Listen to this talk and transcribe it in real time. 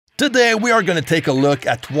Today we are going to take a look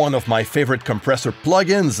at one of my favorite compressor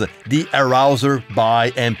plugins, the Arousor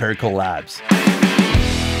by Empirical Labs.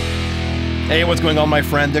 Hey, what's going on, my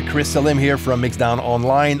friend? Selim here from MIXDOWN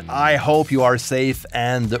Online. I hope you are safe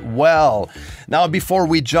and well. Now, before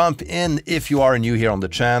we jump in, if you are new here on the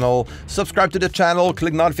channel, subscribe to the channel,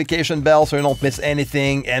 click notification bell so you don't miss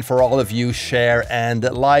anything, and for all of you, share and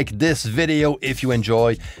like this video if you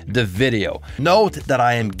enjoyed the video. Note that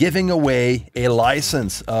I am giving away a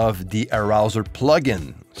license of the Arousor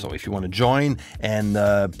plugin. So if you want to join and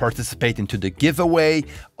participate into the giveaway,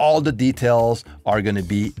 all the details are going to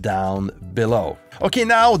be down below. Okay,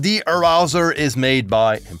 now the Arousor is made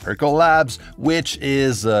by Empirical Labs, which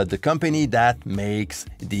is the company that makes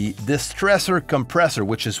the Distressor compressor,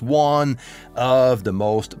 which is one of the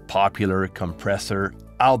most popular compressor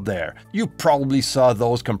out there. You probably saw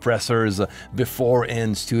those compressors before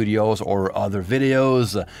in studios or other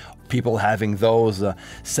videos. People having those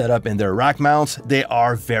set up in their rack mounts. They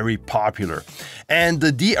are very popular. And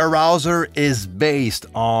the Arousor is based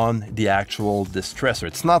on the actual Distressor.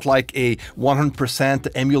 It's not like a 100%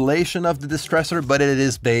 emulation of the Distressor, but it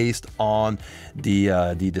is based on the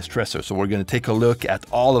Distressor. So we're going to take a look at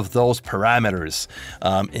all of those parameters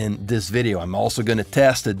in this video. I'm also going to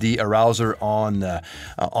test the Arousor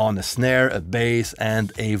on a snare, a bass,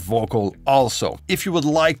 and a vocal also. If you would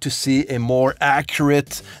like to see a more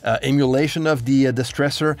accurate emulation of the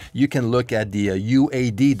Distressor, you can look at the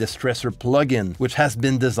UAD Distressor plugin, which has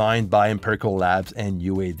been designed by Empirical Labs and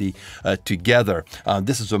UAD together.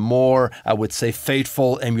 This is a more, I would say,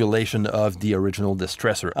 faithful emulation of the original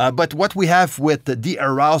Distressor. But what we have with the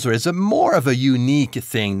Arousor is a more of a unique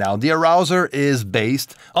thing. Now, the Arousor is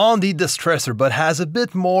based on the Distressor, but has a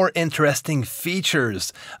bit more interesting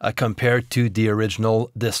features compared to the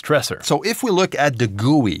original Distressor. So if we look at the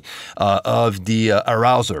GUI of the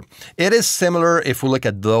Arousor, it is similar. If we look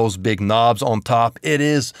at those big knobs on top, it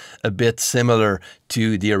is a bit similar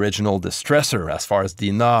to the original Distressor as far as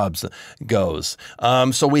the knobs goes.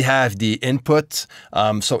 So we have the input,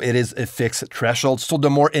 so it is a fixed threshold. So the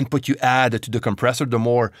more input you add to the compressor, the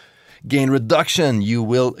more gain reduction you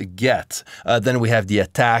will get. Then we have the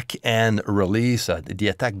attack and release. The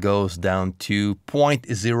attack goes down to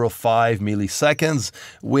 0.05 milliseconds,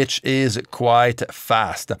 which is quite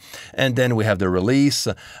fast. And then we have the release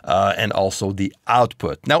and also the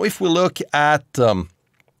output. Now, if we look at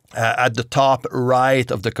the top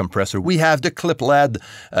right of the compressor, we have the clip LED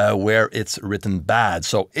where it's written bad.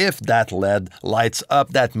 So if that LED lights up,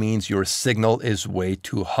 that means your signal is way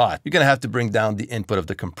too hot. You're going to have to bring down the input of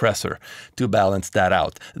the compressor to balance that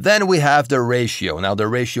out. Then we have the ratio. Now the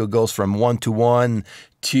ratio goes from 1:1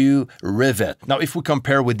 to rivet. Now, if we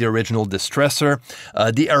compare with the original Distressor,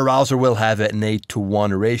 the Arousor will have an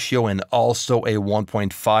 8:1 ratio and also a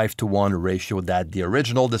 1.5:1 ratio that the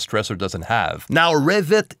original Distressor doesn't have. Now,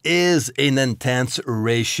 rivet is an intense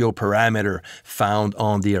ratio parameter found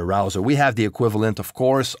on the Arousor. We have the equivalent, of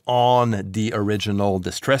course, on the original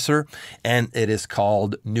Distressor, and it is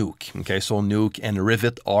called nuke. Okay, so nuke and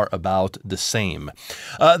rivet are about the same.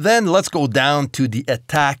 Then let's go down to the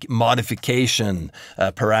attack modification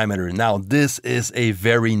parameter. Now, this is a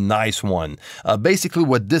very nice one. Basically,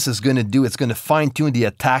 what this is going to do, it's going to fine-tune the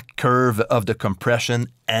attack curve of the compression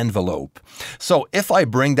envelope. So if I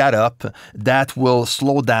bring that up, that will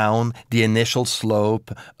slow down the initial slope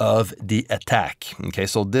of the attack. Okay,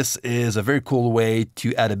 so this is a very cool way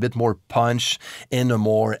to add a bit more punch in a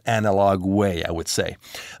more analog way, I would say.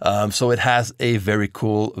 So it has a very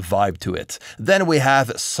cool vibe to it. Then we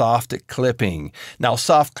have soft clipping. Now,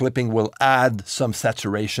 soft clipping will add some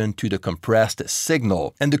saturation to the compressed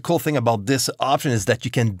signal. And the cool thing about this option is that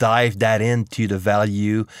you can dive that into the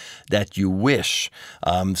value that you wish.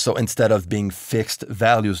 So instead of being fixed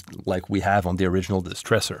values like we have on the original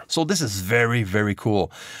Distressor. So this is very, very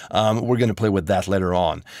cool. We're going to play with that later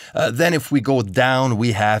on. Then if we go down,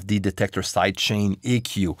 we have the detector sidechain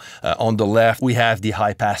EQ. On the left, we have the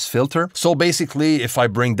high pass filter. So basically, if I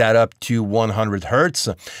bring that up to 100 Hertz,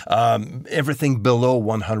 everything below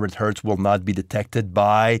 100 Hertz will not be detected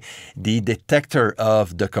by the detector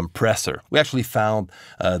of the compressor. We actually found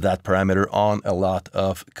that parameter on a lot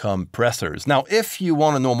of compressors. Now, if you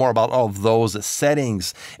want to know more about all of those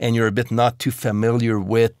settings and you're a bit not too familiar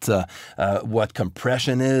with what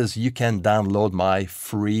compression is, you can download my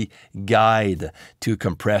free guide to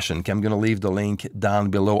compression. I'm going to leave the link down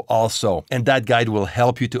below also. And that guide will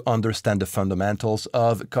help you to understand the fundamentals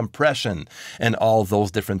of compression and all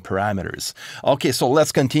those different parameters. Okay, so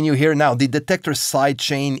let's continue here. Now, the detector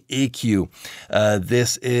sidechain EQ.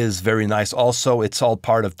 This is very nice also. It's all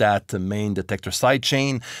part of that main detector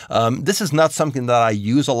sidechain. This is not something that I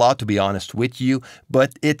use a lot, to be honest with you,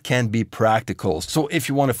 but it can be practical. So if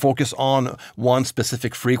you want to focus on one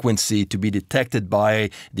specific frequency to be detected by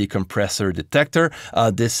the compressor detector,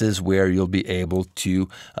 this is where you'll be able to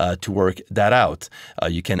work that out.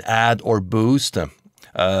 You can add or boost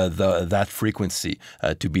that frequency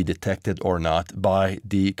to be detected or not by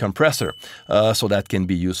the compressor. So that can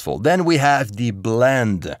be useful. Then we have the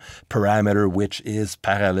blend parameter, which is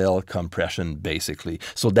parallel compression, basically.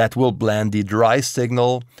 So that will blend the dry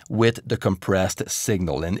signal with the compressed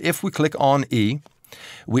signal. And if we click on E,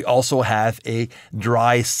 we also have a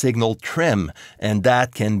dry signal trim, and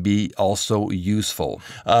that can be also useful.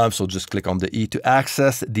 So just click on the E to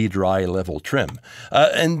access the dry level trim.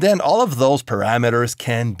 And then all of those parameters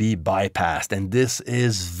can be bypassed, and this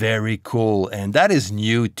is very cool. And that is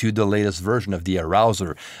new to the latest version of the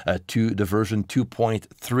Arousor, to the version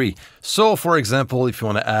 2.3. So for example, if you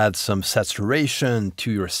want to add some saturation to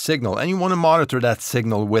your signal and you want to monitor that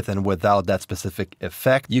signal with and without that specific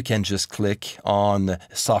effect, you can just click on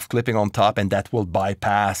soft clipping on top, and that will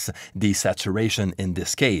bypass the saturation in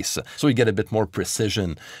this case. So you get a bit more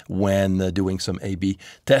precision when doing some A/B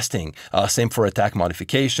testing. Same for attack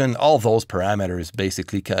modification. All those parameters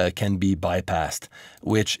basically can be bypassed,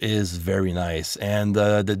 which is very nice. And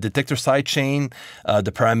the detector sidechain,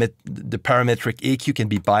 the parametric EQ can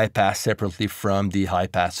be bypassed separately from the high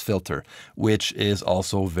pass filter, which is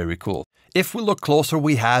also very cool. If we look closer,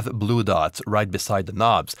 we have blue dots right beside the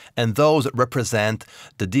knobs, and those represent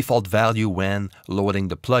the default value when loading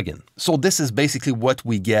the plugin. So this is basically what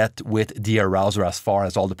we get with the Arousor as far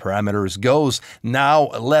as all the parameters goes. Now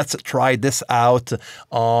let's try this out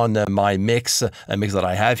on my mix that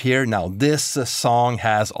I have here. Now this song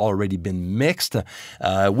has already been mixed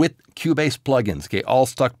with Cubase plugins, okay, all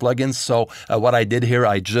stock plugins. So what I did here,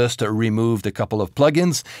 I just removed a couple of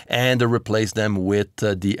plugins and replaced them with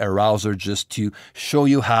the Arousor just to show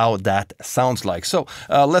you how that sounds like. So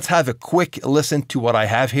let's have a quick listen to what I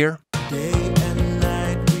have here.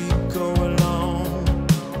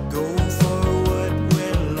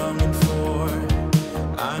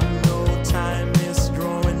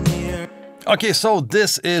 Okay, so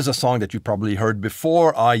this is a song that you probably heard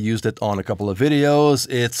before. I used it on a couple of videos.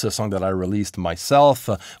 It's a song that I released myself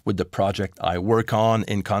with the project I work on.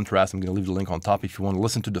 In contrast, I'm going to leave the link on top if you want to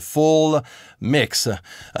listen to the full mix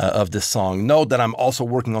of this song. Note that I'm also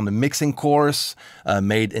working on the mixing course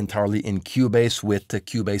made entirely in Cubase with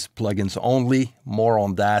Cubase plugins only. More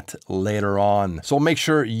on that later on. So make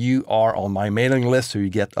sure you are on my mailing list so you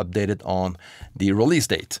get updated on the release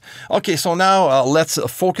date. Okay, so now let's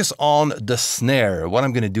focus on the snare. What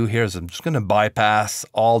I'm going to do here is I'm just going to bypass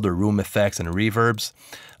all the room effects and reverbs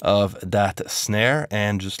of that snare,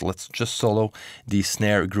 and let's just solo the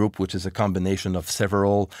snare group, which is a combination of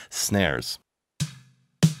several snares.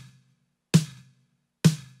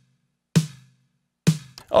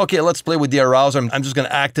 Okay, let's play with the Arousor. I'm just going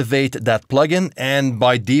to activate that plugin, and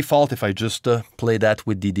by default, if I just play that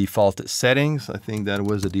with the default settings, I think that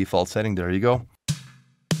was the default setting. There you go.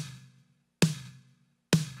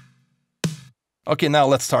 Okay, now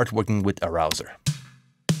let's start working with Arousor.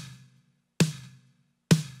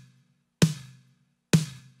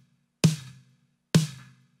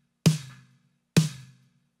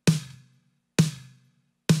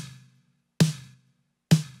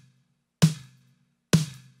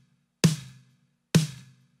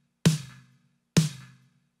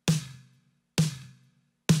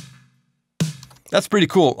 That's pretty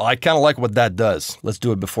cool. I kind of like what that does. Let's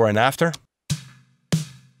do it before and after.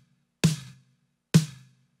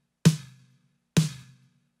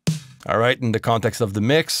 All right, in the context of the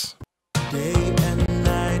mix. Day and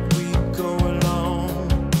night we go along,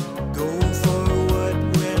 go for what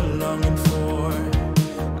we're longing for.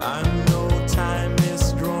 I know time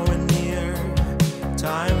is drawing near,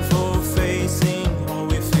 time for facing all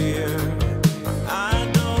we fear. I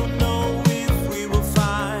don't know if we will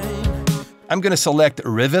find. I'm gonna select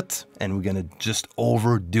Rivet, and we're gonna just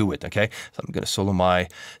overdo it, okay? So I'm gonna solo my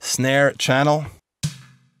snare channel.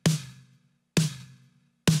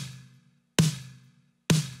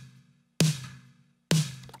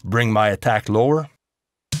 Bring my attack lower.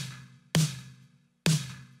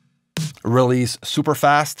 Release super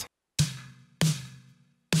fast.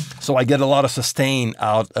 So I get a lot of sustain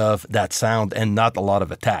out of that sound and not a lot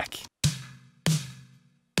of attack.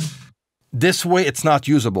 This way it's not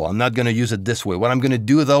usable. I'm not going to use it this way. What I'm going to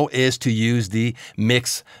do though is to use the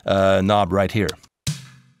mix knob right here.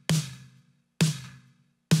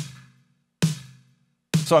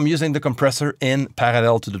 So I'm using the compressor in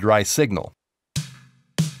parallel to the dry signal.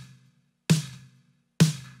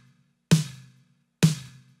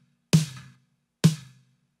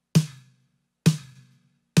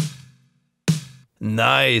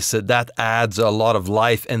 Nice, that adds a lot of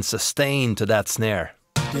life and sustain to that snare.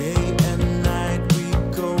 Day and night we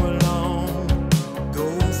go along, go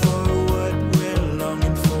for what we're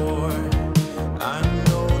longing for. I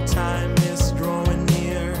know time is drawing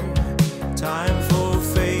near, time for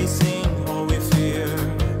facing all we fear.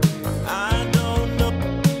 I don't know.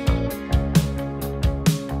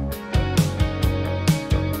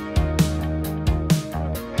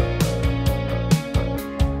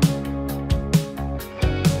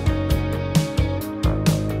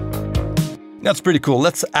 That's pretty cool.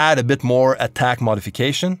 Let's add a bit more attack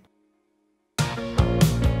modification.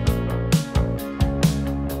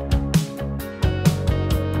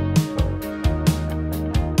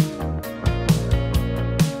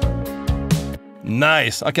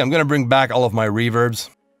 Nice. Okay, I'm gonna bring back all of my reverbs.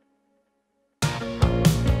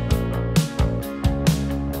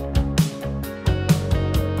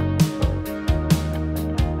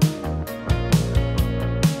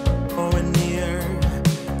 Going near,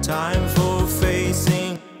 time for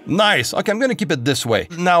facing. Nice. Okay, I'm gonna keep it this way.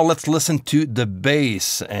 Now let's listen to the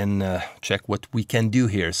bass and check what we can do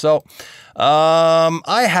here. So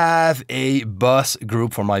I have a bus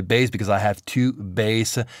group for my bass because I have two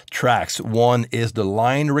bass tracks. One is the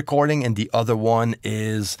line recording and the other one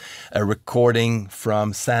is a recording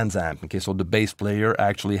from SansAmp. Okay, so the bass player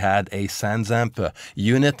actually had a SansAmp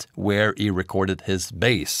unit where he recorded his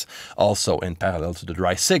bass, also in parallel to the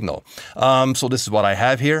dry signal. So this is what I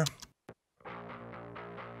have here.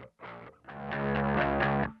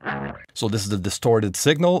 So this is the distorted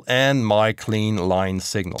signal and my clean line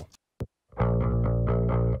signal.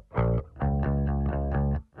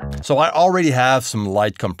 So I already have some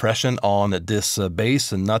light compression on this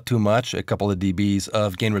bass and not too much, a couple of dBs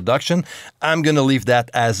of gain reduction. I'm going to leave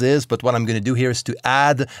that as is, but what I'm going to do here is to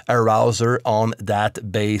add Arousor on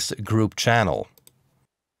that bass group channel.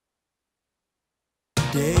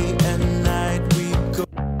 Day and night we go.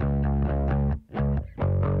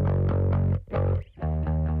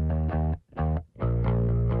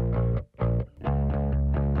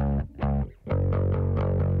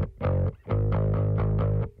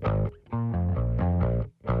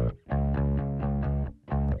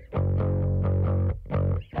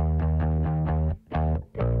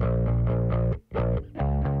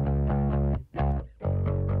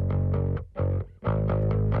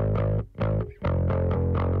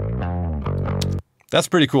 That's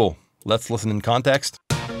pretty cool. Let's listen in context.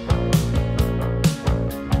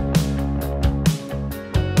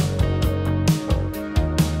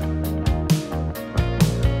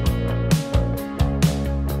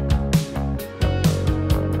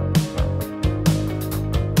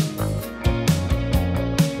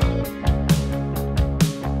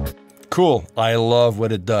 Cool, I love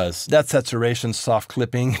what it does. That saturation soft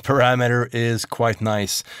clipping parameter is quite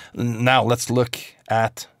nice. Now let's look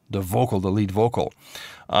at the vocal, the lead vocal.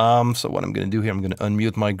 So what I'm going to do here, I'm going to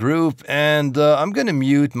unmute my group and I'm going to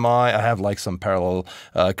mute my, I have like some parallel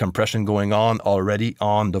compression going on already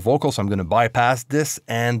on the vocal. So I'm going to bypass this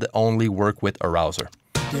and only work with Arousor.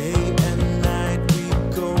 Day and night we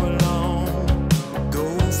go along,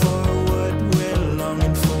 go for what we're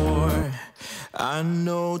longing for. I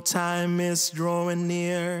know time is drawing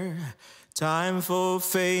near, time for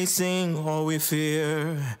facing all we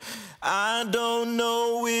fear. I don't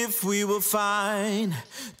know if we will find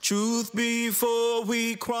truth before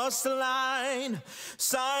we cross the line.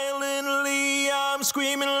 Silently I'm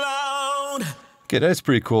screaming loud. Okay, that's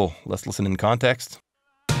pretty cool. Let's listen in context.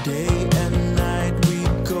 Day and night we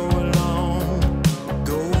go along,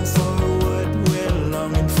 go for what we're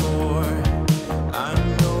longing for. I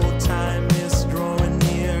know time is drawing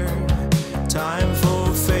near, time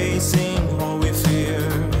for facing all we fear.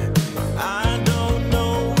 I don't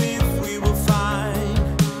know if we will find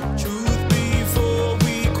truth before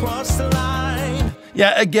we cross the line.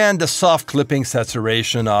 Yeah, again, the soft clipping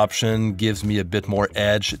saturation option gives me a bit more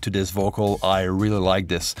edge to this vocal. I really like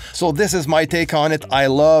this. So this is my take on it. I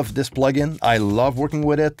love this plugin. I love working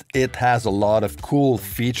with it. It has a lot of cool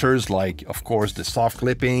features like, of course, the soft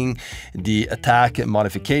clipping, the attack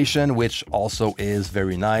modification, which also is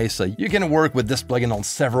very nice. You can work with this plugin on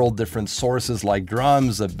several different sources like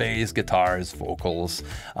drums, bass, guitars, vocals,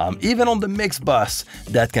 even on the mix bus.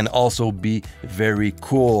 That can also be very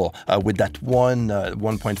cool with that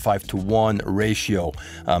 1.5 to 1 ratio.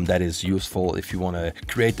 That is useful if you want to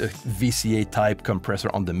create a VCA type compressor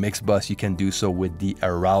on the mix bus. You can do so with the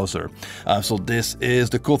Arousor. So this is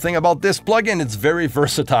the cool thing about this plugin. It's very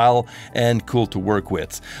versatile and cool to work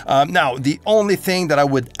with. Now, the only thing that I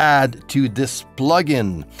would add to this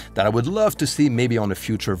plugin that I would love to see maybe on a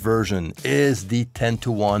future version is the 10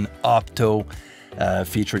 to 1 opto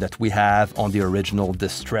feature that we have on the original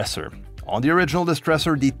Distressor. On the original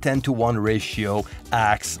Distressor, the 10:1 ratio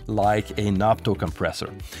acts like an opto compressor,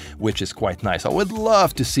 which is quite nice. I would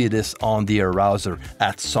love to see this on the Arousor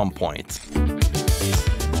at some point.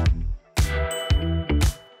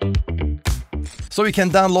 So you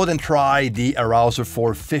can download and try the Arousor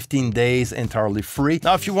for 15 days entirely free.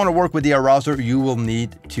 Now, if you want to work with the Arousor, you will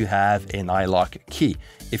need to have an iLok key.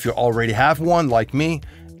 If you already have one, like me,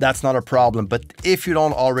 that's not a problem. But if you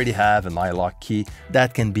don't already have an iLok key,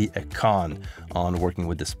 that can be a con on working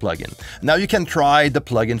with this plugin. Now you can try the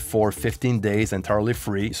plugin for 15 days entirely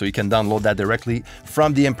free, so you can download that directly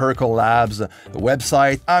from the Empirical Labs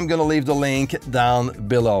website. I'm gonna leave the link down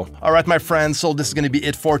below. All right, my friends, so this is gonna be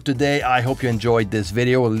it for today. I hope you enjoyed this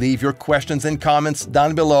video. Leave your questions and comments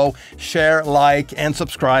down below. Share, like, and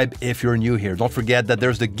subscribe if you're new here. Don't forget that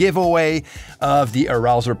there's the giveaway of the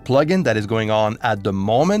Arousor plugin that is going on at the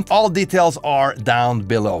moment. All details are down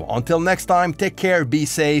below. Until next time, take care, be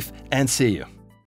safe, and see you.